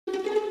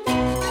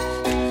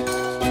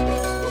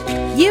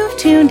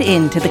tuned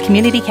in to the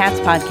Community Cats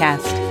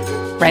podcast.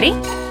 Ready?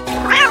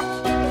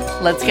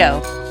 Let's go.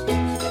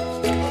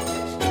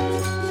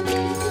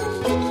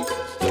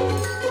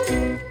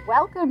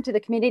 Welcome to the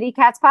Community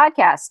Cats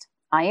podcast.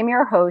 I am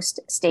your host,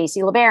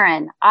 Stacy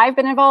LeBaron. I've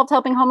been involved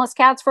helping homeless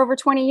cats for over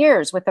 20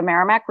 years with the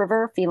Merrimack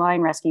River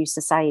Feline Rescue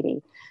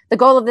Society. The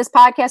goal of this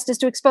podcast is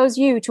to expose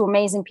you to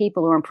amazing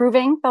people who are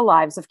improving the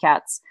lives of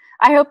cats.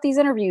 I hope these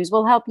interviews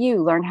will help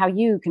you learn how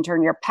you can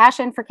turn your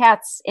passion for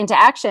cats into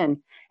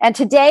action. And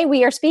today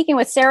we are speaking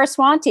with Sarah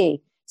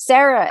Swanty.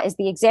 Sarah is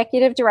the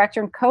executive director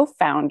and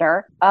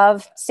co-founder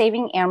of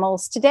Saving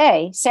Animals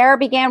Today. Sarah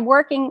began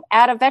working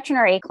at a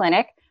veterinary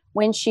clinic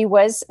when she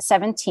was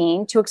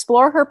 17 to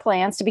explore her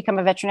plans to become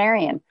a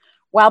veterinarian.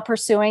 While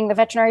pursuing the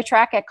veterinary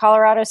track at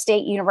Colorado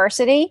State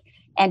University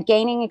and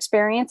gaining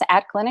experience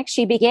at clinics,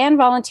 she began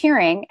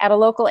volunteering at a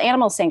local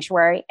animal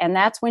sanctuary, and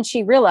that's when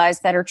she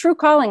realized that her true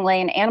calling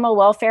lay in animal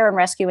welfare and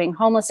rescuing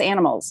homeless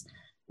animals.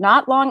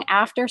 Not long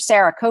after,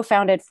 Sarah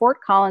co-founded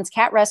Fort Collins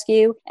Cat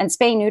Rescue and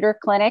Spay Neuter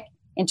Clinic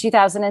in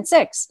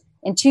 2006.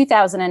 In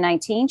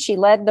 2019, she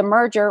led the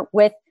merger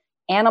with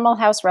Animal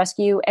House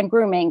Rescue and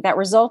Grooming that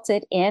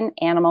resulted in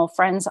Animal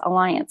Friends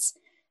Alliance.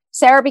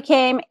 Sarah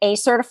became a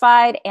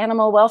certified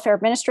animal welfare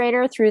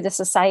administrator through the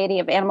Society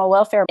of Animal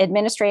Welfare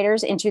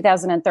Administrators in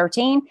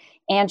 2013,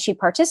 and she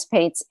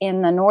participates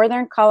in the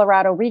Northern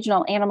Colorado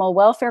Regional Animal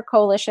Welfare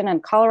Coalition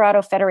and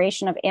Colorado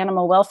Federation of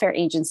Animal Welfare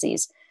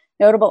Agencies.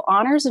 Notable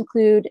honors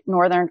include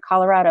Northern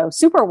Colorado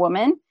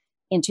Superwoman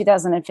in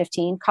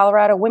 2015,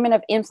 Colorado Women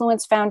of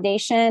Influence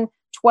Foundation,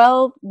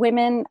 12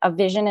 Women of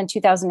Vision in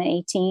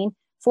 2018,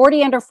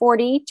 40 Under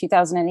 40,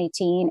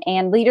 2018,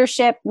 and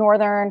Leadership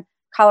Northern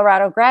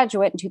Colorado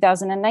Graduate in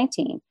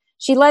 2019.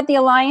 She led the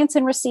Alliance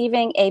in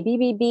receiving a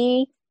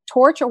BBB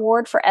Torch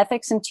Award for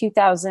Ethics in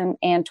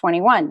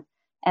 2021.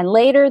 And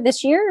later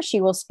this year,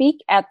 she will speak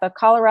at the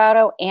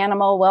Colorado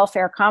Animal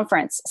Welfare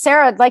Conference.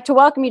 Sarah, I'd like to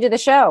welcome you to the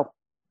show.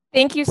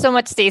 Thank you so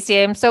much,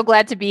 Stacy. I'm so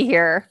glad to be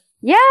here.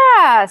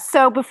 Yeah.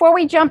 So before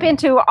we jump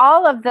into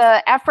all of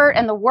the effort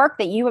and the work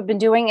that you have been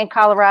doing in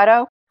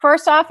Colorado,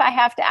 first off, I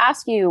have to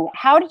ask you,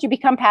 how did you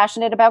become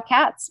passionate about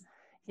cats?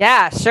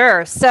 Yeah,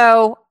 sure.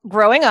 So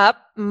growing up,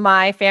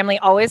 my family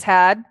always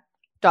had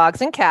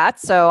dogs and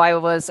cats. So I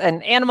was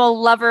an animal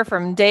lover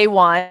from day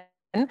one.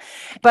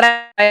 But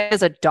I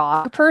was a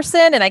dog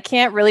person, and I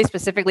can't really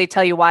specifically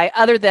tell you why,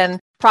 other than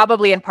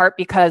probably in part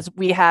because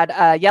we had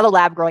a yellow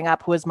lab growing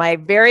up who was my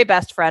very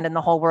best friend in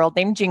the whole world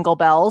named Jingle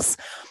Bells.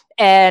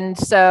 And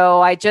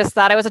so I just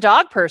thought I was a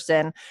dog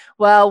person.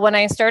 Well, when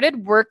I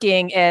started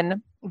working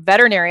in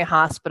veterinary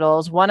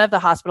hospitals, one of the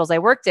hospitals I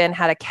worked in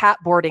had a cat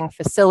boarding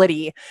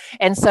facility.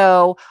 And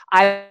so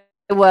I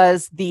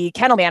was the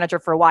kennel manager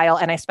for a while,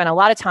 and I spent a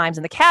lot of times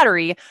in the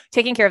cattery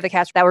taking care of the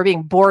cats that were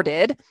being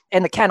boarded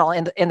in the kennel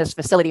in this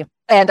facility.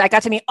 And I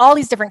got to meet all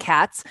these different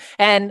cats,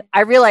 and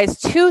I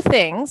realized two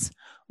things.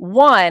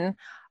 One,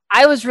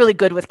 I was really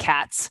good with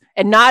cats,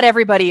 and not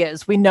everybody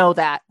is. We know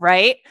that,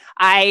 right?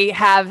 I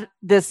have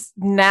this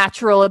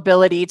natural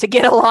ability to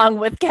get along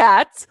with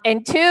cats.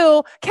 And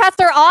two, cats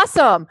are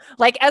awesome.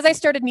 Like, as I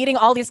started meeting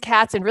all these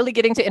cats and really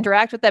getting to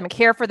interact with them and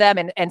care for them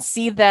and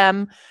see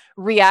them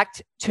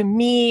react to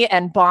me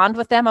and bond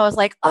with them, I was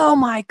like, oh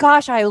my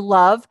gosh, I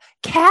love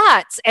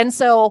cats. And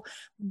so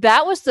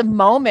that was the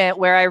moment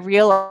where I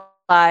realized,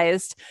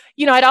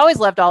 I'd always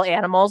loved all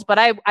animals, but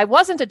I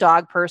wasn't a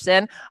dog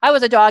person. I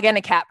was a dog and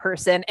a cat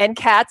person, and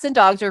cats and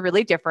dogs are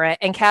really different,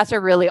 and cats are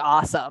really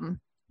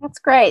awesome. That's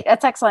great.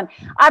 That's excellent.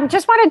 I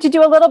just wanted to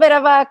do a little bit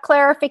of a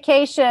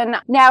clarification.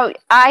 Now,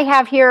 I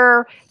have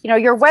here,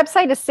 your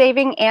website is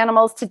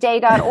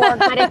savinganimalstoday.org,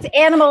 but it's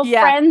Animal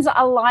Friends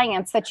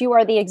Alliance that you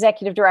are the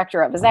executive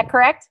director of. Is that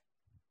correct?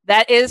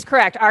 That is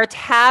correct. Our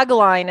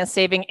tagline is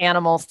Saving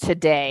Animals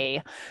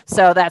Today.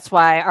 So that's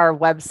why our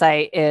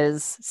website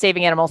is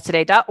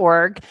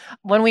savinganimalstoday.org.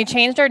 When we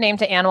changed our name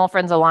to Animal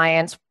Friends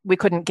Alliance, we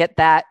couldn't get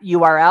that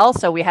URL,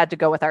 so we had to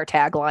go with our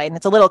tagline.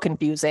 It's a little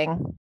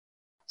confusing.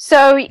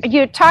 So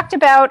you talked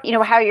about,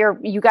 how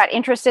you got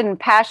interested and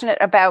passionate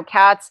about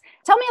cats.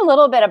 Tell me a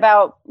little bit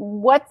about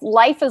what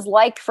life is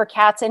like for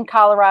cats in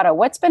Colorado.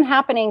 What's been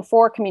happening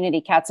for community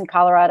cats in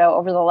Colorado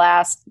over the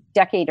last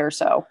decade or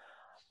so?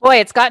 Boy,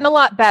 it's gotten a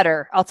lot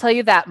better. I'll tell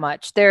you that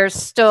much. There's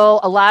still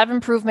a lot of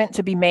improvement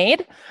to be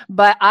made,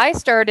 but I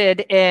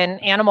started in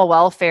animal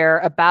welfare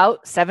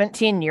about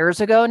 17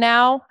 years ago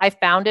now. I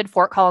founded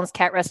Fort Collins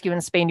Cat Rescue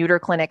and Spay Neuter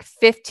Clinic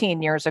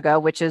 15 years ago,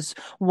 which is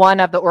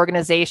one of the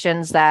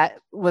organizations that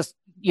was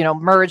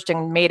merged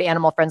and made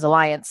Animal Friends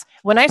Alliance.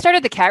 When I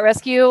started the cat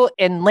rescue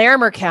in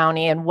Larimer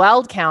County and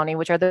Weld County,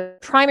 which are the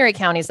primary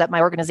counties that my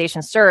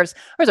organization serves,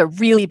 there was a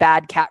really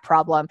bad cat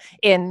problem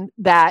in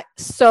that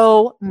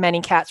so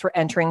many cats were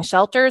entering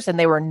shelters and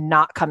they were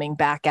not coming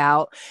back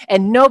out.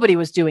 And nobody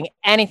was doing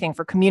anything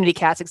for community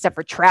cats except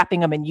for trapping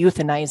them and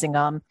euthanizing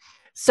them.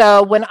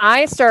 So when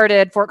I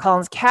started Fort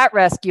Collins Cat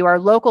Rescue, our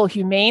local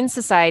humane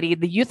society,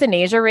 the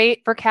euthanasia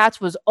rate for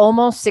cats was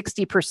almost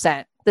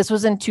 60%. This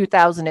was in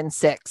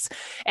 2006.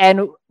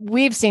 And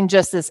we've seen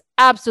just this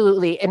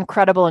absolutely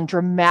incredible and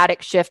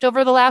dramatic shift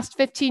over the last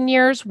 15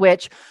 years,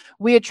 which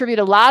we attribute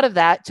a lot of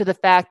that to the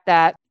fact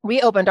that we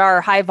opened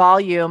our high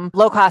volume,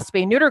 low cost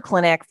spay neuter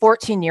clinic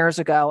 14 years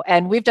ago.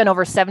 And we've done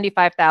over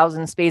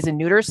 75,000 spays and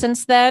neuters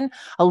since then.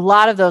 A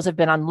lot of those have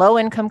been on low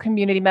income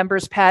community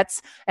members'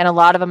 pets, and a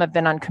lot of them have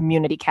been on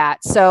community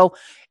cats. So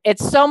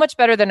it's so much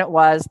better than it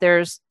was.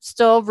 There's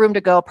still room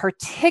to go,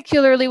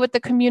 particularly with the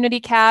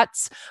community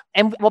cats.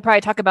 And we'll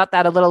probably talk about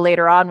that a little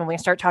later on when we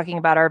start talking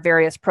about our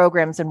various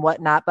programs and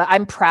whatnot. But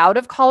I'm proud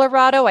of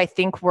Colorado. I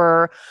think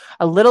we're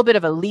a little bit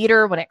of a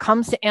leader when it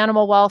comes to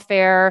animal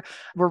welfare.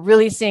 We're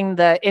really seeing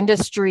the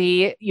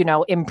industry,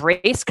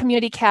 embrace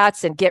community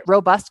cats and get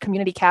robust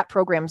community cat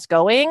programs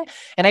going.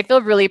 And I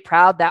feel really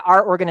proud that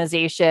our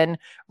organization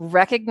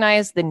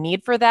recognized the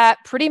need for that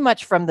pretty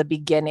much from the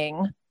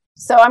beginning.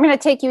 So I'm going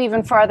to take you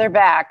even farther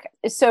back.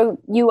 So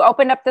you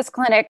opened up this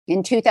clinic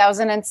in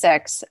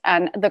 2006.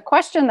 And the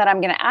question that I'm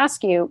going to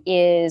ask you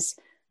is,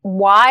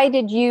 why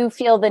did you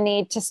feel the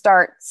need to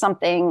start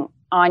something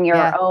on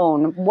your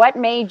own? What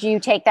made you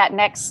take that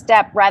next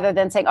step rather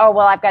than saying, oh,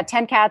 well, I've got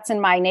 10 cats in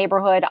my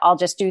neighborhood. I'll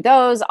just do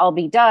those. I'll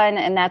be done.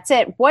 And that's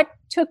it. What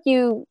took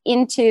you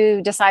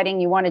into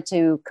deciding you wanted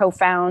to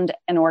co-found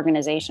an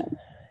organization?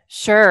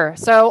 Sure.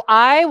 So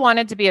I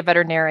wanted to be a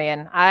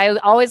veterinarian. I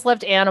always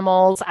loved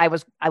animals. I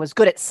was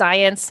good at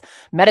science.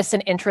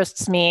 Medicine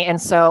interests me.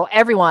 And so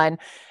everyone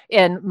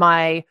in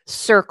my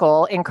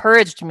circle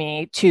encouraged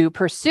me to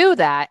pursue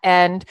that.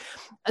 And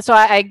so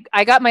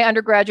I got my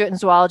undergraduate in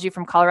zoology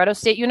from Colorado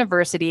State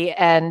University.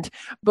 And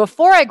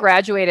before I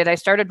graduated, I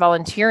started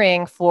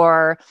volunteering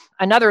for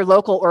another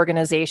local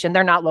organization.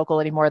 They're not local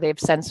anymore. They've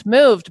since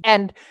moved.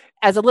 And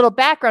as a little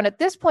background, at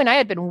this point, I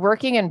had been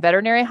working in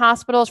veterinary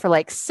hospitals for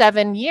like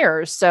 7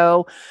 years.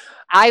 So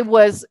I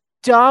was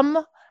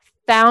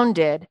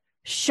dumbfounded,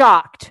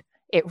 shocked.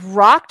 It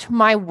rocked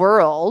my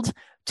world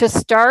to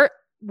start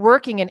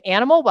working in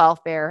animal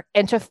welfare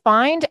and to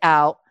find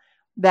out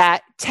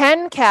that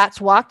 10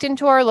 cats walked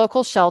into our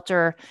local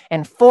shelter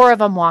and 4 of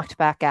them walked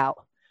back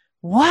out.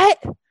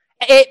 What?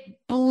 It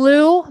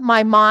blew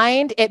my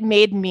mind. It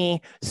made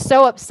me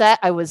so upset.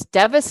 I was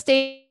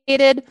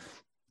devastated.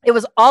 It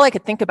was all I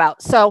could think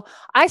about. So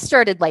I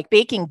started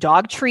baking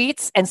dog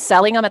treats and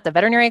selling them at the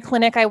veterinary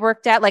clinic I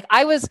worked at.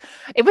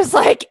 It was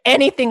like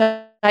anything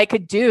I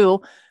could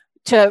do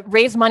to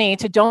raise money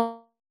to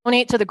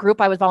donate to the group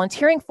I was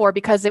volunteering for,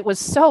 because it was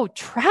so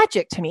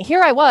tragic to me.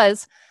 Here I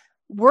was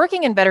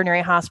working in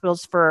veterinary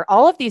hospitals for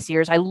all of these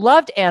years. I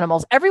loved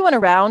animals. Everyone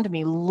around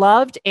me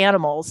loved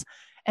animals.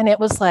 And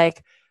it was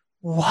like,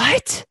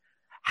 what?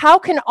 How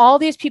can all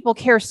these people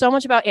care so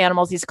much about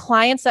animals, these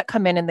clients that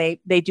come in and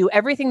they do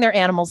everything their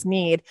animals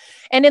need?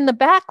 And in the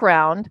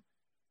background,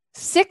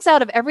 6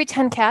 out of every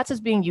 10 cats is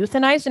being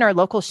euthanized in our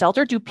local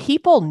shelter. Do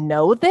people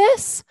know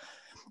this?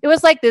 It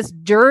was like this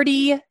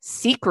dirty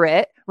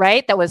secret,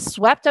 right? That was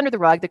swept under the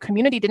rug. The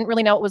community didn't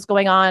really know what was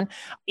going on.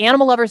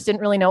 Animal lovers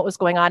didn't really know what was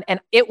going on. And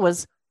it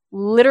was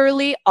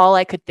literally all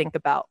I could think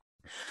about.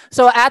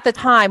 So at the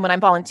time when I'm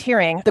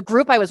volunteering, the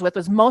group I was with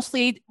was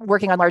mostly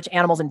working on large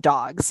animals and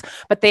dogs,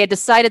 but they had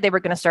decided they were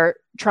going to start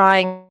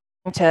trying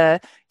to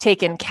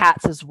take in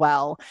cats as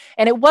well.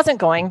 And it wasn't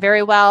going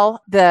very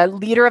well. The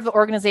leader of the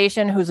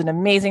organization, who's an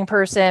amazing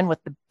person with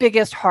the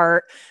biggest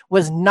heart,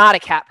 was not a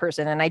cat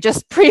person. And I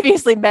just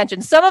previously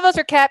mentioned some of us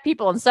are cat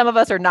people and some of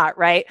us are not,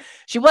 right?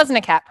 She wasn't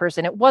a cat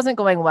person. It wasn't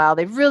going well.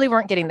 They really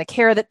weren't getting the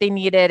care that they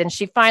needed. And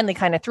she finally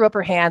kind of threw up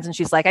her hands and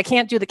she's like, I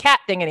can't do the cat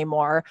thing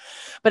anymore.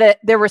 But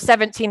there were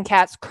 17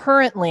 cats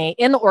currently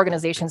in the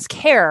organization's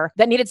care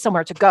that needed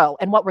somewhere to go.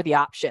 And what were the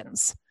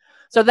options?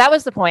 So that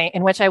was the point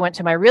in which I went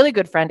to my really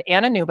good friend,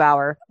 Anna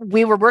Neubauer.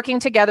 We were working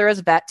together as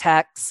vet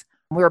techs.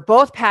 We were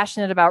both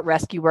passionate about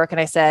rescue work. And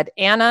I said,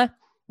 Anna,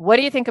 what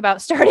do you think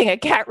about starting a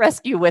cat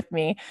rescue with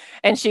me?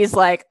 And she's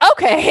like,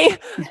 okay.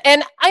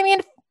 And I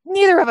mean,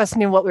 neither of us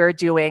knew what we were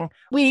doing.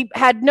 We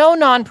had no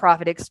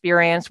nonprofit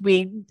experience.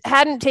 We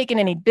hadn't taken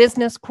any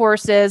business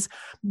courses,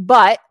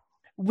 but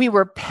we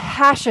were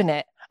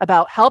passionate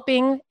about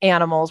helping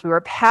animals. We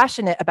were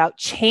passionate about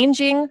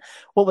changing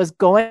what was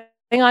going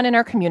on in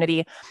our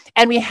community.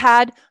 And we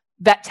had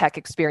vet tech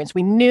experience.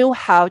 We knew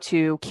how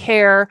to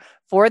care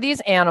for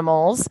these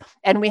animals.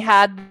 And we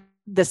had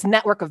this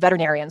network of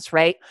veterinarians,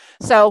 right?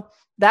 So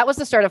that was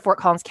the start of Fort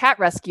Collins Cat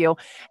Rescue.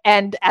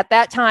 And at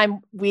that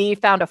time, we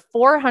found a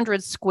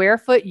 400 square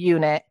foot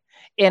unit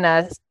in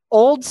a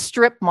old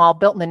strip mall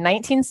built in the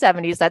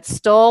 1970s. That's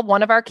still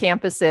one of our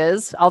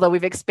campuses, although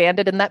we've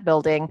expanded in that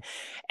building.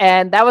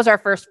 And that was our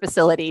first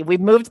facility. We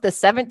moved the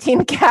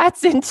 17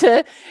 cats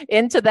into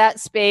that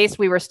space.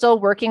 We were still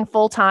working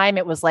full time.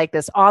 It was like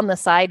this on the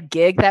side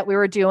gig that we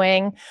were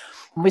doing.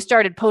 We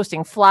started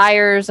posting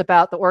flyers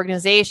about the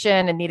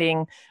organization and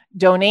needing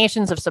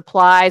donations of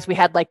supplies. We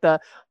had like the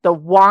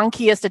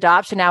wonkiest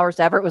adoption hours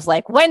ever. It was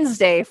like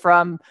Wednesday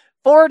from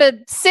 4 to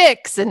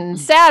 6 and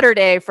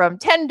Saturday from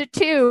 10 to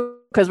 2,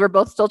 because we're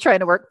both still trying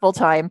to work full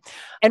time.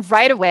 And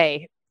right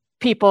away,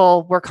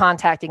 people were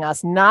contacting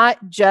us, not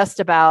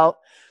just about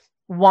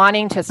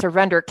wanting to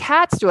surrender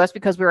cats to us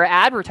because we were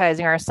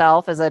advertising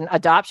ourselves as an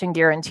adoption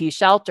guarantee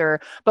shelter,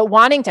 but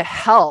wanting to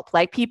help,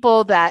 like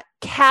people that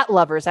cat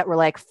lovers that were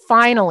like,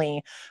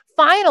 finally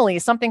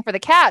something for the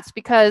cats,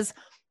 because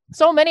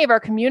so many of our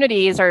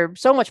communities are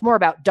so much more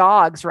about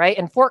dogs, right?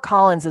 And Fort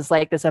Collins is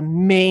like this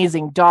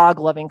amazing dog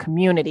loving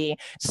community,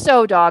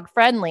 so dog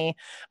friendly.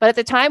 But at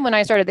the time when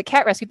I started the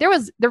cat rescue,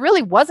 there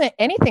really wasn't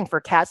anything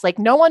for cats. Like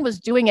no one was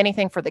doing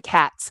anything for the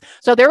cats.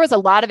 So there was a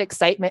lot of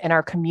excitement in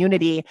our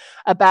community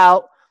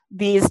about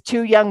these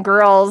two young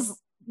girls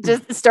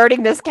just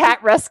starting this cat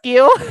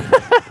rescue.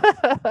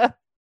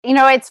 You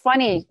know, it's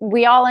funny.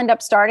 We all end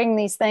up starting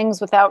these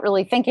things without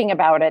really thinking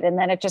about it. And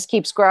then it just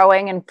keeps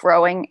growing and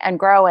growing and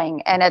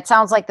growing. And it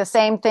sounds like the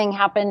same thing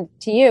happened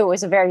to you. It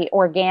was a very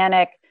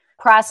organic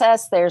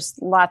process. There's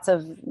lots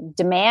of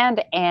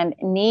demand and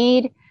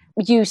need.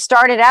 You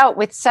started out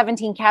with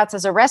 17 cats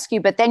as a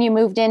rescue, but then you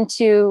moved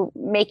into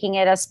making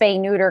it a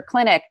spay-neuter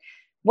clinic.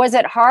 Was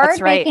it hard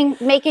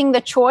making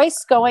the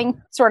choice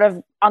going sort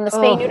of on the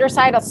spay-neuter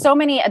side? So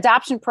many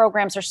adoption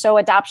programs are so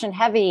adoption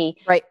heavy,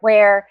 right,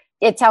 where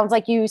it sounds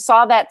like you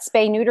saw that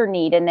spay-neuter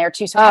need in there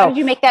too. So how did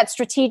you make that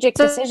strategic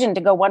decision to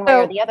go one way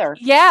or the other?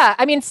 Yeah.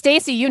 I mean,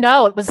 Stacy,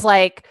 it was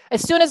like,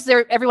 as soon as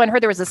everyone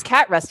heard there was this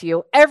cat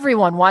rescue,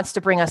 everyone wants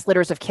to bring us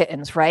litters of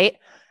kittens, right?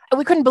 And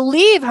we couldn't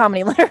believe how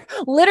many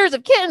litters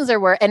of kittens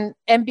there were. And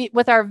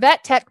with our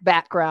vet tech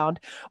background,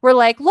 we're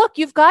like, look,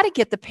 you've got to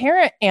get the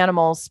parent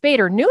animals spayed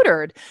or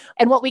neutered.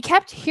 And what we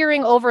kept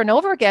hearing over and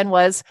over again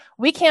was,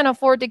 we can't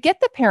afford to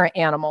get the parent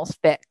animals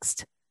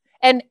fixed.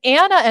 And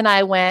Anna and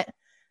I went,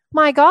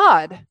 my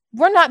God,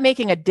 we're not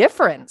making a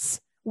difference.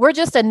 We're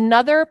just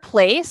another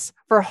place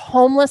for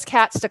homeless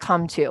cats to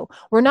come to.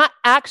 We're not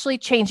actually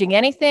changing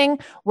anything.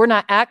 We're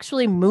not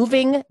actually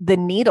moving the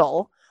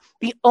needle.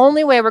 The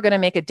only way we're going to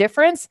make a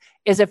difference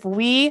is if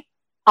we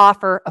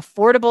offer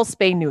affordable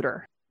spay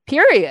neuter,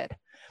 period.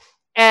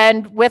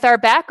 And with our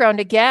background,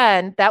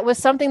 again, that was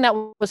something that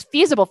was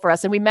feasible for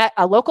us. And we met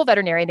a local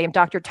veterinarian named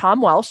Dr.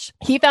 Tom Welsh.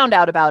 He found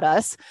out about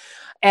us.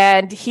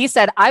 And he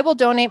said, I will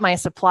donate my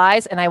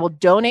supplies and I will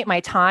donate my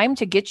time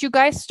to get you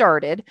guys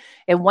started.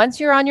 And once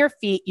you're on your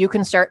feet, you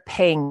can start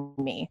paying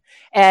me.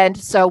 And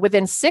so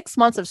within 6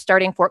 months of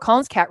starting Fort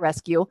Collins Cat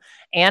Rescue,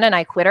 Anna and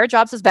I quit our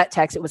jobs as vet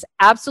techs. It was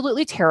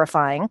absolutely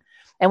terrifying.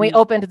 And we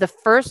opened the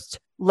first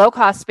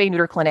low-cost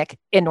spay-neuter clinic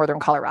in Northern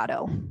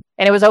Colorado.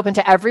 And it was open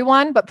to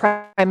everyone, but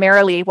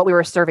primarily what we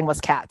were serving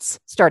was cats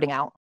starting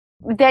out.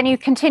 Then you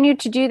continued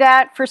to do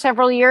that for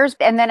several years.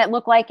 And then it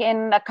looked like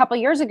a couple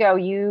of years ago,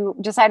 you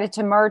decided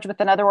to merge with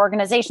another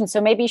organization. So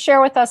maybe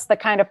share with us the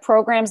kind of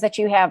programs that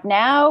you have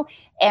now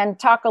and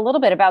talk a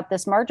little bit about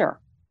this merger.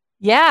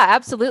 Yeah,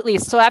 absolutely.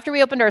 So after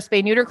we opened our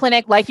spay neuter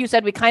clinic, like you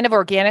said, we kind of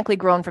organically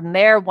grown from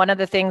there. One of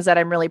the things that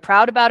I'm really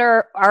proud about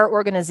our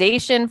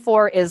organization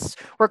for is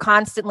we're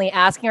constantly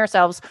asking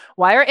ourselves,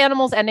 why are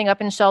animals ending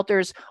up in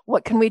shelters?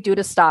 What can we do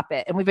to stop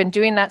it? And we've been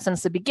doing that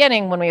since the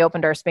beginning when we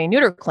opened our spay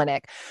neuter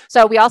clinic.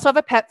 So we also have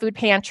a pet food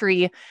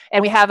pantry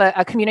and we have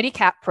a community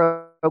cat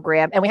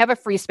program, and we have a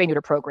free spay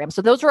neuter program.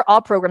 So those were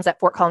all programs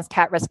that Fort Collins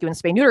Cat Rescue and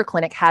Spay Neuter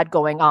Clinic had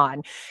going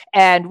on.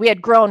 And we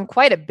had grown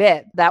quite a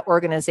bit, that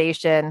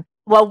organization.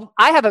 Well,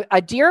 I have a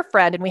dear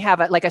friend, and we have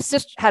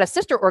had a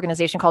sister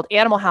organization called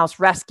Animal House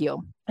Rescue.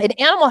 And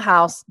Animal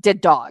House did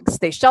dogs.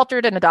 They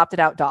sheltered and adopted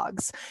out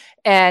dogs.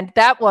 And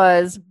that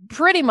was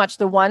pretty much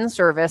the one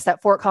service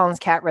that Fort Collins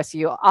Cat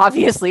Rescue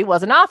obviously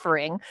wasn't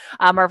offering.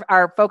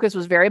 Our focus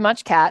was very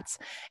much cats.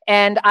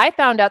 And I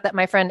found out that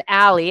my friend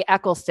Allie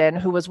Eccleston,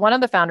 who was one of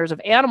the founders of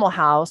Animal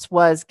House,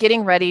 was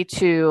getting ready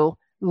to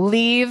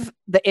leave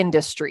the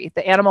industry,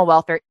 the animal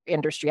welfare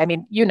industry. I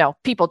mean,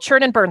 people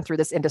churn and burn through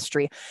this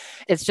industry.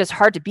 It's just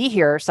hard to be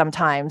here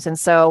sometimes. And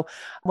so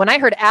when I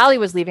heard Allie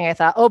was leaving, I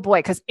thought, oh boy,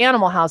 because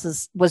Animal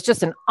House was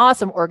just an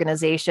awesome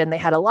organization. They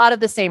had a lot of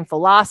the same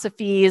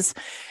philosophies,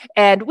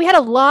 and we had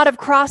a lot of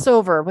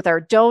crossover with our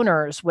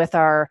donors, with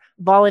our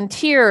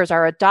volunteers,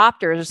 our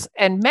adopters.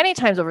 And many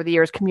times over the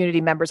years,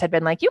 community members had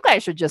been like, you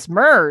guys should just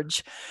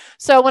merge.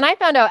 So when I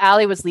found out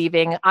Allie was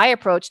leaving, I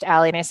approached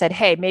Allie and I said,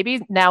 hey,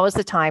 maybe now is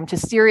the time to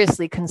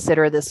seriously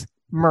consider this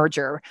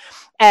merger.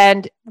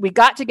 And we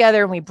got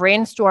together and we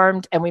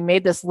brainstormed and we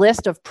made this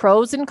list of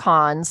pros and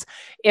cons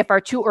if our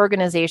two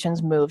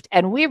organizations moved.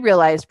 And we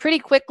realized pretty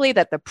quickly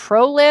that the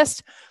pro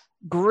list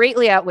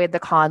greatly outweighed the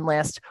con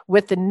list,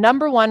 with the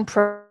number one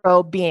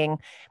pro being,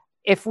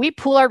 if we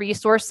pool our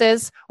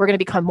resources, we're going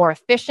to become more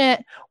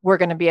efficient. We're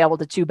going to be able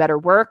to do better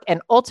work. And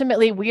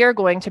ultimately, we are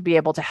going to be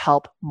able to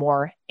help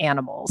more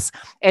animals.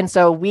 And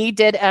so we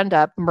did end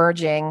up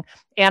merging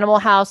Animal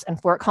House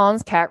and Fort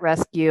Collins Cat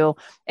Rescue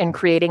and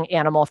creating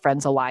Animal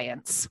Friends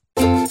Alliance.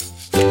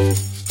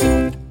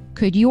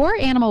 Could your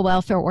animal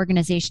welfare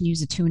organization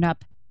use a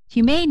tune-up?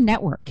 Humane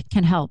Network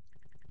can help.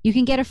 You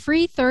can get a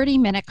free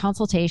 30-minute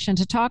consultation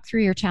to talk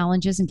through your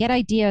challenges and get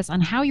ideas on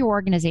how your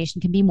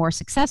organization can be more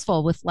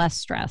successful with less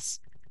stress.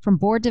 From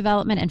board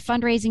development and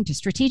fundraising to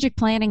strategic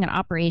planning and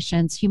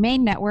operations,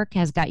 Humane Network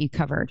has got you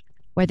covered.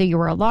 Whether you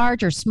are a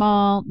large or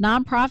small,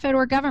 nonprofit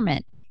or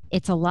government,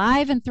 It's a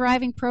live and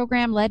thriving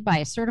program led by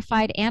a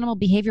certified animal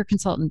behavior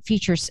consultant,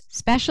 features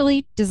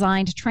specially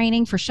designed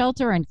training for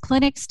shelter and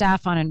clinic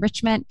staff on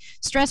enrichment,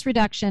 stress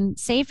reduction,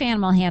 safe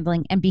animal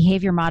handling, and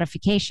behavior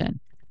modification.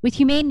 With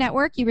Humane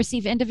Network, you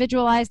receive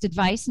individualized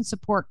advice and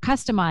support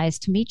customized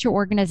to meet your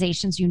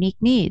organization's unique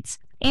needs.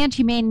 And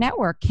Humane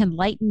Network can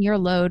lighten your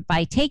load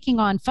by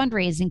taking on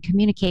fundraising,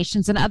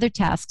 communications, and other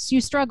tasks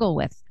you struggle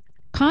with.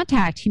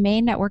 Contact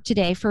Humane Network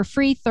today for a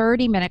free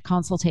 30-minute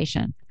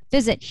consultation.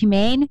 Visit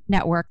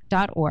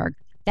humanenetwork.org.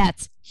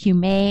 That's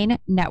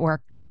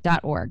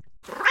humanenetwork.org.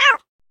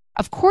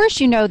 Of course,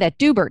 you know that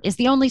Dubert is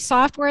the only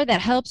software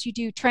that helps you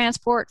do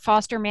transport,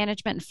 foster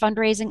management, and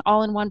fundraising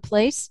all in one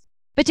place.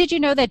 But did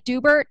you know that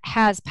Dubert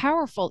has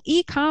powerful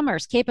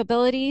e-commerce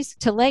capabilities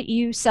to let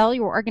you sell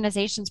your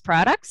organization's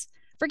products?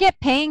 Forget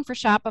paying for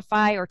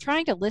Shopify or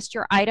trying to list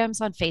your items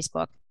on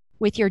Facebook.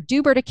 With your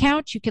Dubert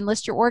account, you can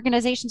list your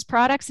organization's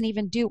products and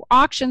even do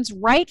auctions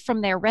right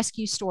from their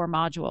Rescue Store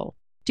module.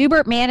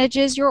 Dubert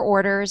manages your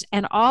orders,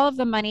 and all of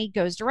the money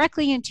goes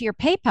directly into your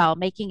PayPal,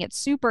 making it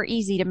super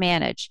easy to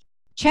manage.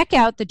 Check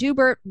out the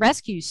Dubert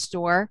Rescue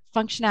Store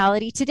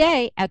functionality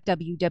today at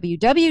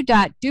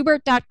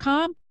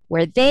www.dubert.com,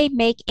 where they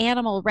make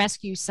animal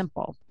rescue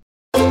simple.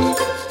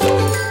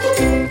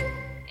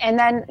 And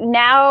then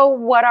now,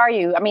 what are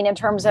you? I mean, in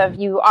terms of,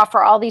 you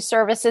offer all these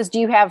services, do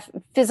you have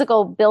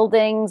physical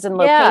buildings and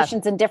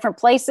locations in different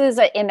places?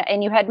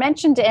 And you had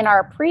mentioned in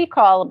our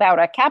pre-call about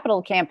a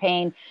capital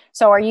campaign.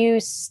 So are you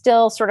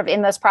still sort of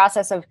in this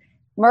process of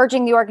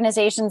merging the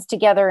organizations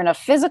together in a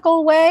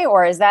physical way,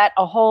 or is that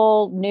a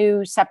whole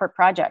new separate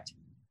project?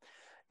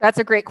 That's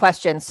a great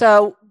question.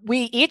 So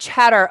we each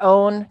had our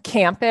own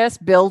campus,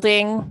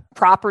 building,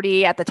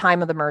 property at the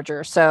time of the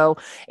merger. So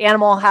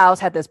Animal House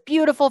had this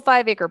beautiful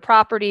 5-acre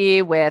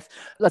property with,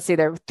 let's see,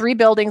 there were 3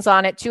 buildings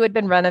on it. 2 had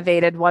been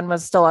renovated. 1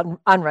 was still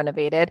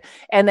unrenovated.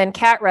 And then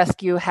Cat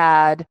Rescue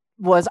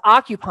was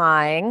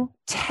occupying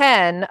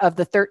 10 of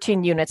the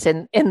 13 units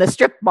in the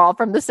strip mall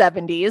from the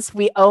 70s.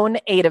 We own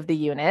 8 of the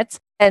units.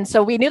 And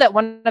so we knew that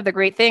one of the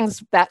great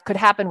things that could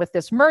happen with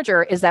this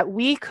merger is that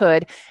we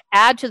could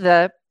add to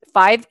the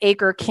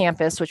 5-acre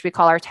campus, which we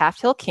call our Taft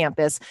Hill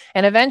campus,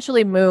 and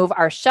eventually move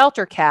our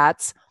shelter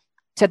cats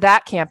to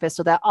that campus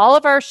so that all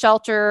of our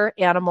shelter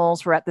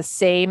animals were at the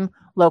same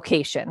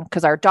location.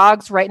 Because our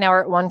dogs right now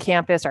are at one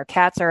campus, our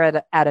cats are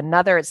at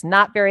another. It's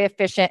not very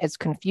efficient. It's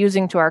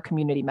confusing to our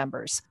community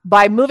members.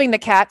 By moving the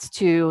cats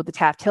to the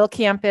Taft Hill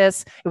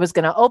campus, it was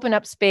going to open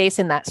up space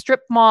in that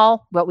strip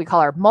mall, what we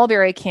call our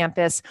Mulberry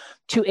campus,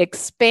 to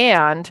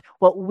expand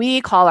what we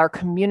call our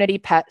community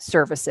pet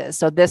services.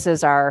 So this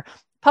is our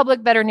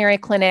public veterinary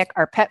clinic,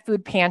 our pet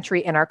food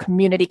pantry, and our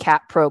community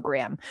cat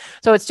program.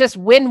 So it's just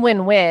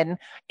win-win-win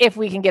if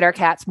we can get our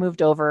cats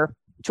moved over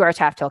to our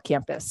Taft Hill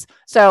campus.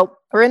 So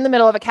we're in the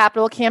middle of a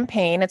capital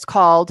campaign. It's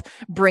called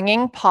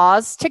Bringing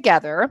Paws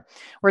Together.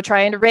 We're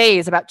trying to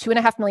raise about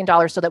 $2.5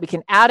 million so that we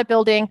can add a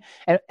building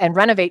and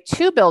renovate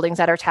 2 buildings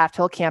at our Taft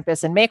Hill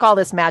campus and make all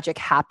this magic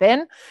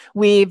happen.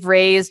 We've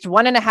raised a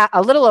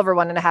little over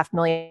 $1.5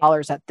 million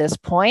at this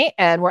point,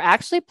 and we're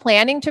actually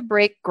planning to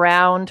break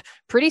ground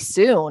pretty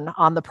soon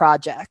on the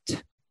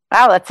project.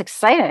 Wow, that's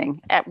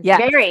exciting. Yeah.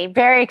 Very,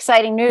 very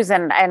exciting news.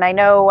 And I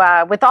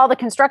know with all the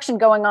construction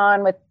going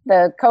on with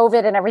the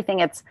COVID and everything,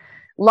 it's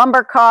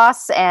lumber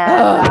costs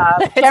and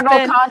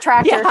general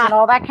contractors and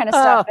all that kind of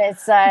stuff.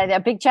 It's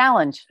a big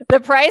challenge. The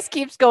price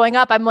keeps going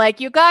up. I'm like,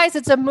 you guys,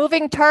 it's a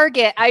moving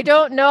target. I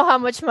don't know how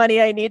much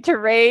money I need to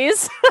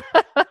raise.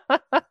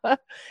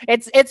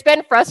 It's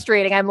been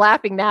frustrating. I'm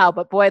laughing now,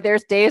 but boy,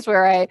 there's days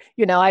where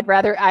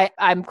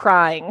I'm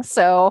crying.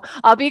 So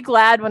I'll be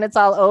glad when it's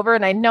all over.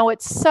 And I know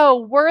it's so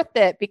worth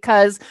it,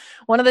 because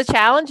one of the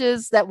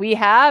challenges that we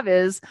have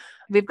is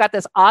we've got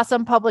this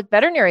awesome public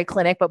veterinary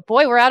clinic, but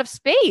boy, we're out of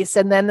space.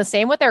 And then the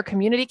same with our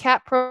community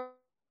cat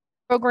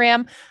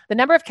program. The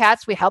number of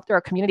cats we help through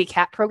our community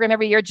cat program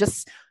every year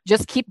just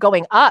keep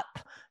going up.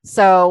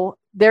 So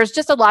there's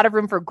just a lot of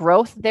room for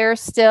growth there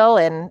still.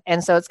 And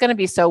so it's going to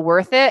be so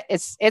worth it.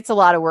 It's a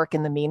lot of work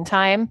in the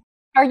meantime.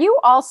 Are you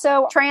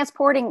also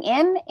transporting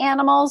in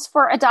animals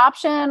for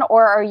adoption,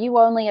 or are you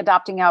only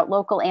adopting out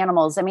local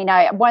animals? I mean,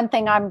 one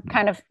thing I'm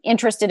kind of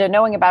interested in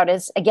knowing about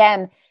is,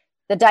 again,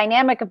 the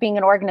dynamic of being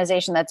an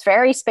organization that's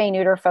very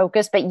spay-neuter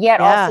focused, but yet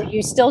also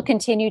you still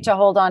continue to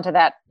hold on to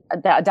the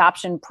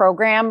adoption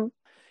program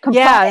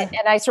component.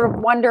 And I sort of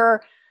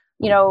wonder,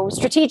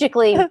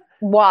 strategically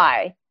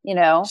why,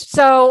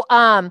 So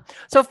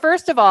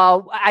first of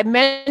all, I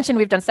mentioned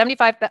we've done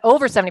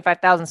over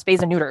 75,000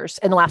 spays and neuters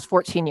in the last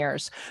 14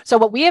 years. So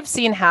what we have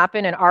seen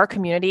happen in our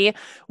community,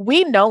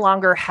 we no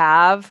longer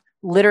have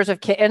litters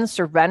of kittens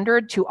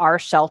surrendered to our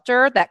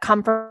shelter that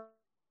come from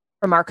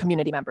our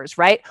community members,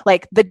 right?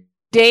 Like the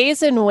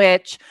days in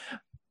which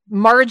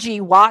Margie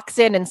walks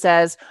in and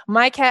says,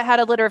 my cat had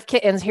a litter of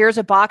kittens. Here's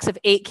a box of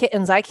 8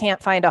 kittens I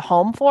can't find a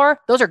home for.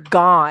 Those are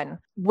gone.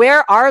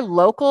 Where our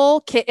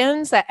local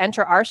kittens that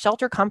enter our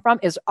shelter come from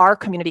is our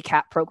community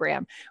cat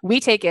program. We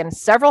take in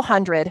several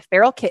hundred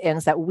feral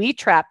kittens that we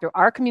trap through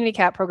our community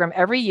cat program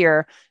every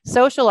year,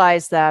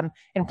 socialize them,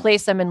 and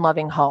place them in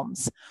loving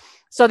homes.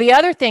 So the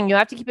other thing you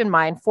have to keep in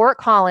mind, Fort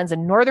Collins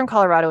and Northern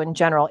Colorado in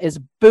general is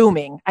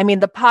booming. I mean,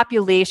 the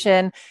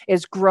population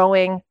is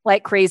growing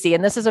like crazy.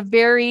 And this is a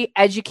very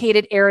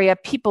educated area.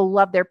 People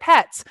love their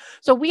pets.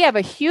 So we have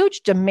a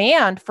huge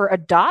demand for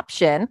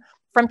adoption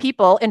from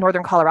people in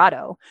Northern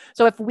Colorado.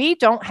 So if we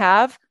don't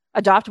have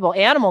adoptable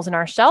animals in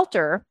our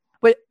shelter,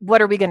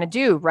 what are we going to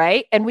do,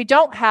 right? And we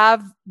don't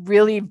have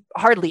really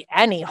hardly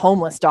any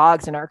homeless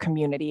dogs in our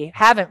community,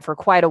 haven't for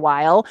quite a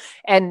while.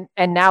 And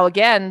now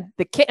again,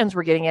 the kittens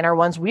we're getting in are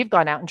ones we've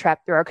gone out and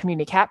trapped through our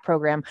community cat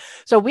program.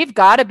 So we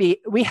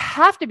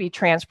have to be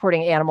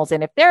transporting animals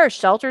in. If there are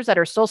shelters that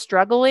are still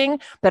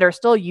struggling, that are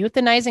still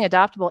euthanizing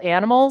adoptable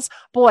animals,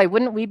 boy,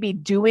 wouldn't we be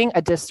doing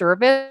a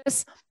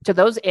disservice to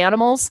those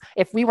animals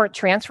if we weren't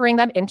transferring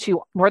them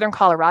into Northern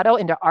Colorado,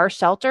 into our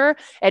shelter,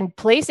 and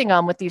placing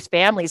them with these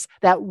families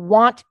that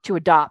want to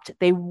adopt.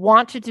 They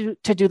want to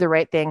do the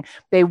right thing.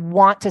 They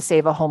want to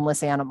save a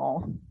homeless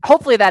animal.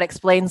 Hopefully that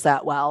explains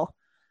that well.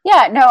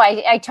 Yeah, no,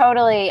 I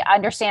totally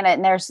understand it.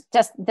 And there's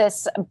just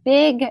this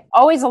big,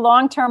 always a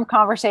long-term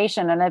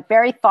conversation and a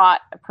very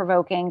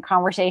thought-provoking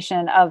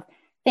conversation of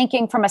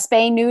thinking from a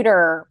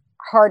spay-neuter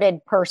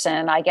hearted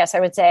person, I guess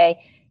I would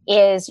say,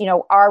 is,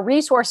 our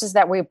resources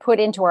that we put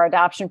into our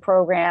adoption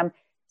program,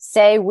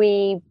 say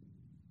we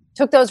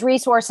took those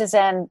resources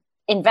and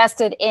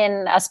invested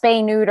in a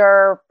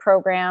spay-neuter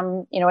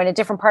program, in a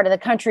different part of the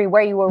country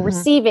where you were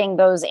receiving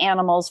those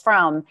animals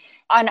from.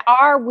 And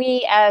are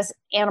we as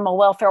animal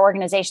welfare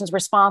organizations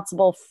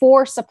responsible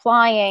for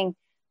supplying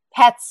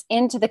pets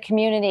into the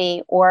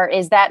community, or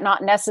is that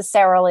not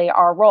necessarily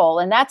our role?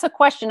 And that's a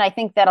question I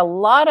think that a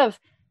lot of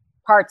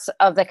parts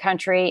of the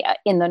country,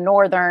 in the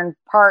northern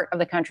part of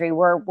the country,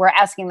 we're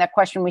asking that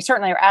question. We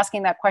certainly are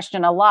asking that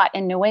question a lot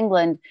in New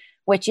England,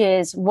 which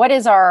is, what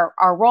is our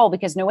role?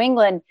 Because New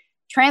England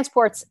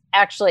transports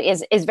actually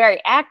is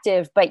very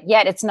active, but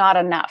yet it's not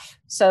enough.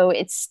 So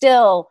it's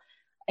still,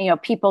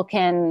 people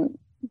can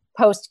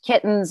post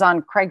kittens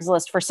on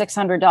Craigslist for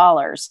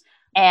 $600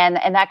 and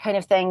that kind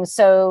of thing.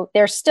 So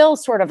there's still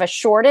sort of a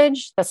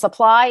shortage. The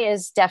supply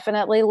is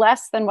definitely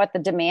less than what the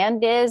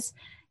demand is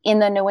in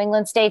the New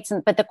England states.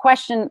 But the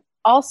question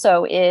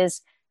also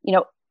is,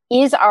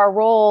 is our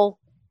role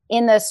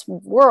in this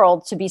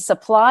world to be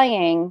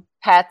supplying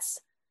pets,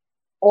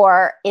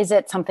 or is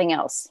it something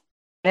else?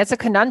 It's a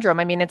conundrum.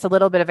 I mean, it's a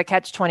little bit of a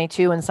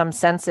catch-22 in some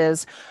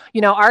senses.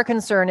 Our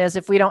concern is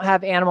if we don't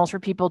have animals for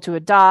people to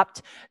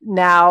adopt,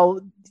 now,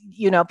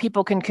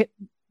 people can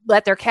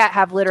let their cat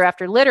have litter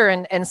after litter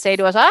and say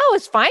to us, I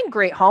always find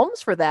great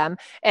homes for them.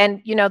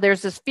 And,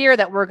 there's this fear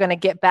that we're going to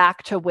get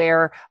back to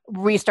where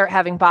we start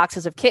having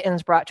boxes of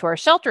kittens brought to our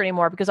shelter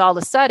anymore, because all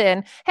of a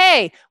sudden,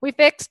 hey, we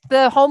fixed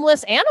the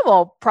homeless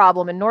animal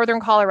problem in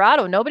Northern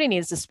Colorado. Nobody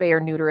needs to spay or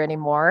neuter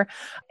anymore.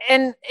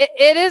 And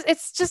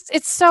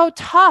it's so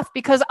tough,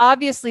 because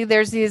obviously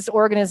there's these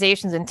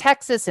organizations in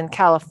Texas, in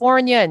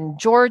California, in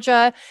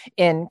Georgia,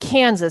 in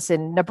Kansas,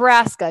 in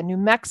Nebraska, New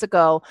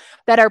Mexico,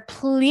 that are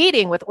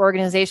pleading with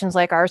organizations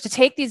like ours to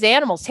take these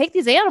animals,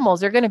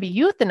 they're going to be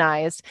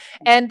euthanized.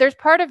 And there's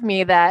part of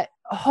me that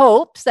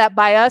hopes that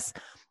by us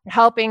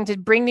helping to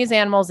bring these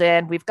animals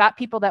in, we've got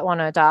people that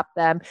want to adopt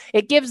them.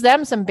 It gives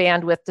them some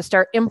bandwidth to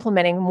start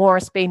implementing more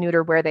spay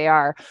neuter where they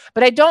are.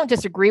 But I don't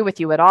disagree with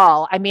you at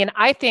all. I mean,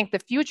 I think the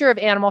future of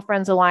Animal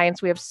Friends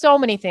Alliance, we have so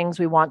many things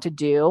we want to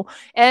do.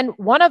 And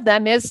one of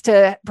them is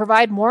to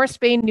provide more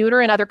spay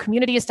neuter in other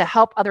communities, to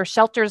help other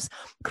shelters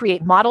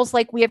create models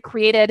like we have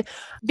created,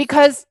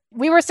 because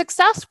we were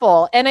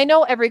successful. And I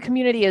know every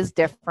community is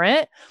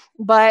different,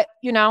 but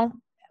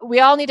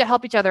we all need to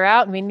help each other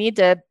out, and we need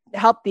to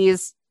help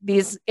these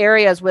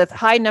areas with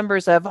high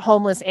numbers of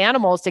homeless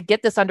animals to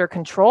get this under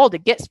control, to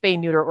get spay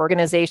neuter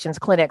organizations,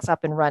 clinics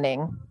up and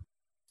running.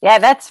 Yeah,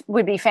 that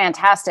would be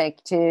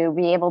fantastic to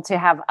be able to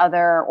have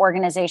other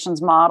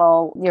organizations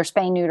model your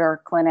spay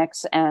neuter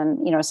clinics and,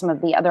 some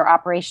of the other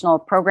operational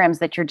programs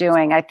that you're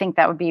doing. I think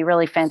that would be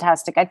really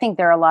fantastic. I think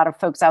there are a lot of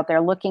folks out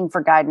there looking for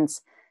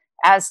guidance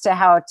as to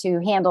how to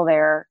handle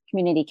their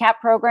community cat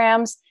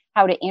programs,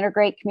 how to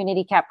integrate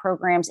community cat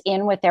programs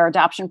in with their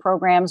adoption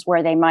programs,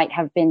 where they might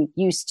have been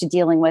used to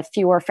dealing with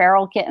fewer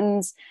feral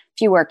kittens,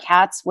 fewer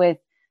cats with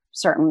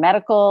certain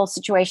medical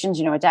situations,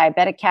 a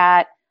diabetic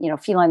cat,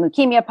 feline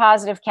leukemia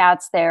positive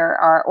cats. There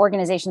are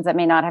organizations that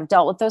may not have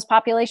dealt with those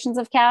populations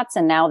of cats,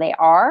 and now they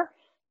are.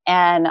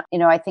 And,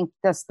 I think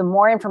the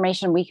more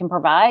information we can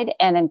provide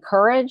and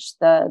encourage,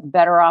 the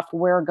better off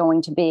we're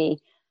going to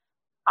be.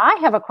 I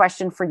have a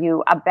question for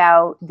you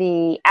about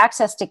the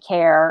access to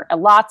care.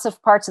 Lots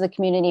of parts of the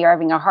community are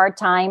having a hard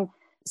time.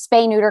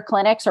 Spay neuter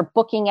clinics are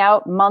booking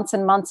out months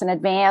and months in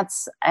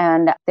advance,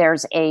 and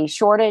there's a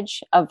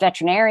shortage of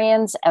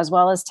veterinarians as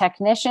well as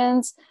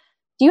technicians.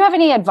 Do you have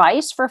any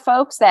advice for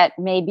folks that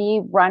may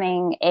be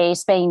running a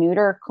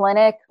spay-neuter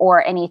clinic,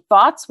 or any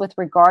thoughts with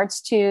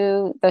regards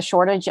to the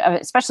shortage of,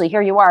 especially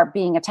here you are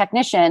being a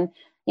technician,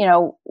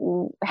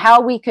 how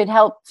we could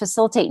help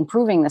facilitate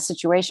improving the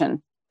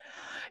situation?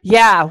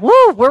 Yeah,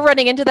 we're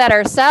running into that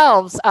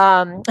ourselves.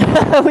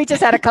 We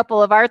just had a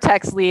couple of our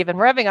techs leave, and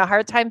we're having a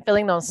hard time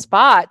filling those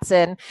spots.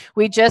 And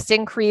we just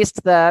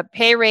increased the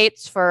pay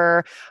rates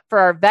for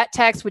our vet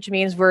techs, which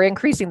means we're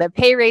increasing the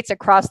pay rates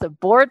across the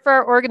board for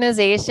our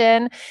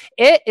organization.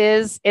 It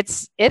is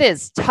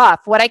tough.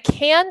 What I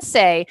can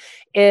say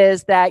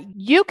is that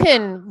you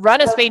can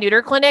run a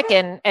spay-neuter clinic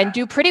and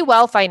do pretty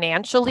well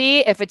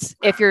financially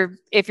if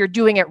you're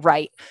doing it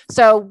right.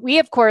 So we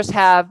of course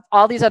have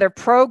all these other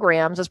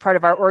programs as part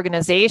of our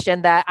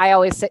organization that I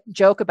always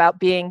joke about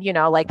being,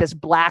 like this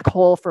black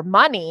hole for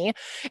money.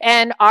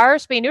 And our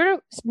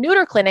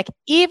spay-neuter clinic,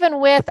 even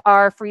with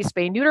our free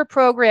spay-neuter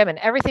program and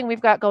everything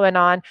we've got going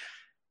on,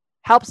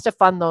 helps to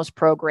fund those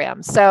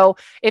programs. So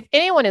if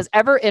anyone is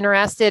ever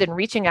interested in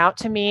reaching out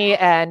to me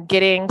and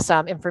getting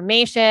some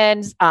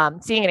information,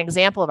 seeing an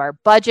example of our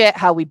budget,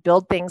 how we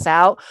build things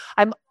out,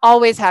 I'm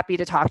always happy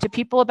to talk to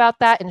people about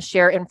that and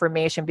share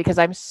information, because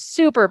I'm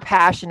super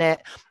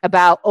passionate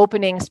about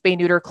opening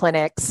spay-neuter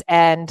clinics.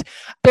 And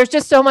there's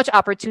just so much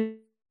opportunity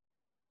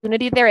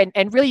there.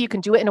 And really, you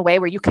can do it in a way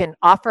where you can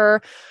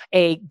offer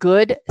a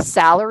good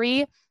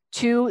salary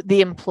to the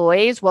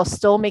employees while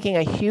still making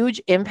a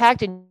huge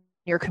impact in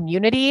your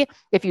community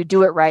if you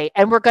do it right.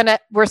 And we're going to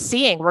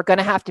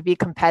have to be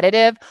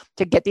competitive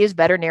to get these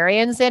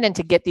veterinarians in and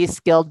to get these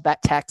skilled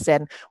vet techs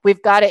in.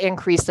 We've got to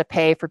increase the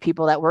pay for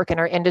people that work in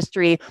our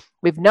industry.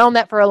 We've known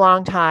that for a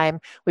long time.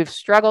 We've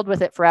struggled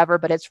with it forever,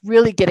 but it's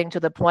really getting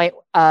to the point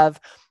of,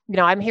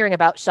 I'm hearing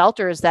about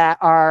shelters that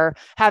are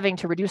having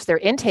to reduce their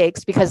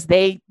intakes because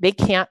they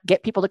can't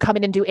get people to come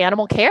in and do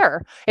animal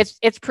care.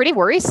 It's pretty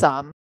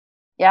worrisome.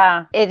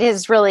 Yeah,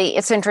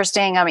 it's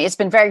interesting. I mean, it's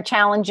been very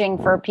challenging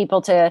for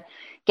people to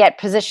get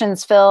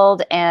positions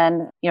filled,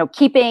 and,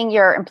 keeping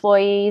your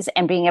employees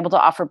and being able to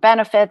offer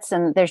benefits.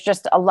 And there's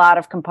just a lot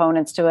of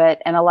components to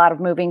it and a lot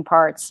of moving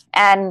parts.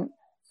 And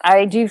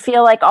I do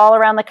feel like all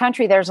around the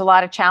country, there's a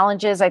lot of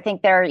challenges. I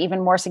think there are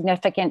even more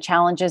significant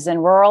challenges in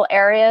rural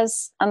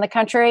areas in the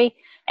country.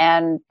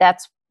 And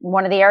that's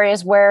one of the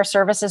areas where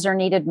services are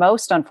needed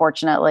most,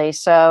 unfortunately.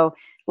 So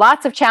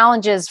lots of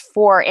challenges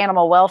for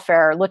animal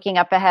welfare looking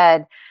up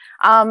ahead.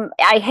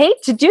 I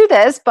hate to do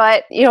this,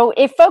 but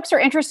if folks are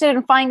interested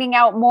in finding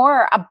out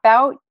more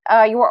about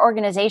your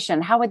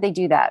organization, how would they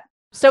do that?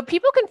 So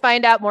people can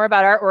find out more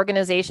about our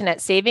organization at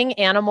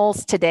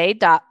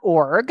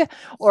savinganimalstoday.org,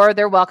 or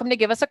they're welcome to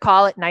give us a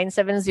call at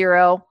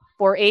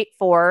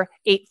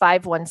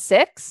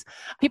 970-484-8516.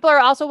 People are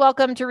also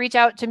welcome to reach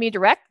out to me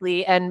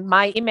directly, and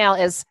my email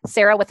is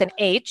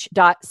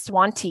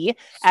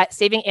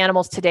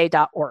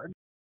sarah.swanty@savinganimalstoday.org.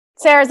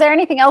 Sarah, is there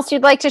anything else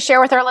you'd like to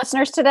share with our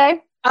listeners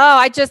today? Oh,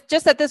 I just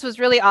that this was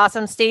really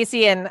awesome,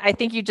 Stacy. And I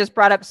think you just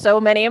brought up so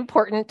many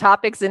important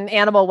topics in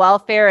animal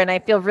welfare. And I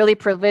feel really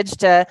privileged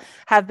to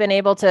have been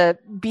able to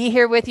be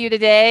here with you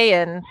today.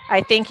 And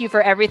I thank you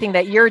for everything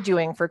that you're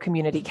doing for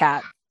Community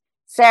Cat.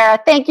 Sarah,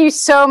 thank you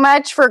so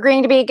much for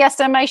agreeing to be a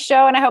guest on my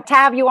show. And I hope to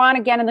have you on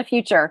again in the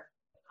future.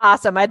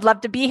 Awesome. I'd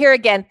love to be here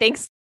again.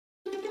 Thanks.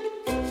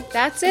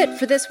 That's it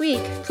for this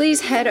week.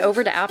 Please head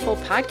over to Apple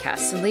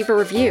Podcasts and leave a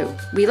review.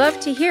 We love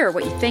to hear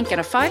what you think,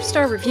 and a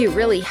 5-star review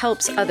really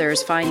helps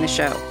others find the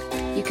show.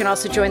 You can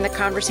also join the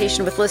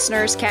conversation with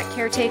listeners, cat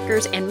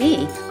caretakers, and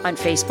me on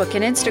Facebook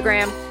and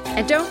Instagram.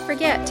 And don't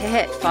forget to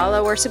hit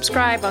follow or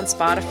subscribe on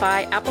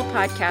Spotify, Apple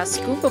Podcasts,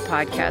 Google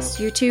Podcasts,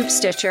 YouTube,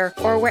 Stitcher,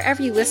 or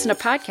wherever you listen to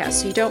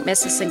podcasts so you don't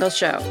miss a single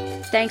show.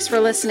 Thanks for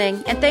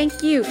listening, and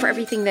thank you for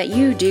everything that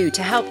you do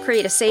to help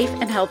create a safe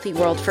and healthy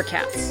world for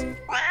cats.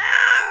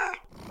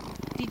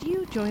 Did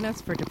you join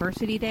us for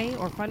Diversity Day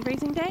or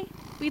Fundraising Day?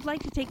 We'd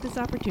like to take this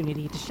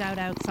opportunity to shout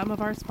out some of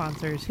our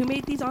sponsors who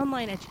made these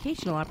online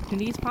educational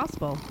opportunities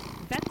possible.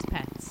 Vets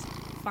Pets.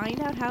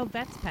 Find out how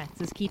Vets Pets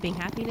is keeping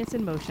happiness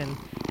in motion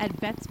at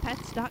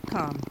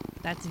vetspets.com.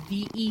 That's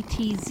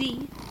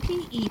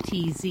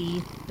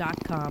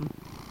VETZPETZ.com.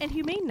 And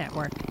Humane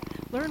Network.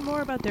 Learn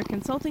more about their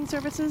consulting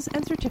services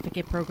and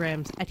certificate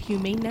programs at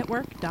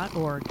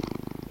humanenetwork.org.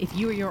 If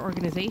you or your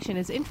organization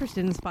is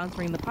interested in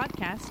sponsoring the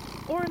podcast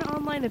or an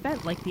online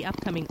event like the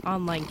upcoming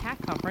Online Cat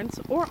Conference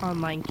or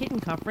Online Kitten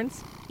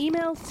Conference,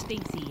 email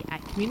Stacy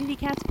at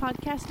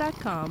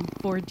communitycatspodcast.com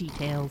for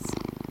details.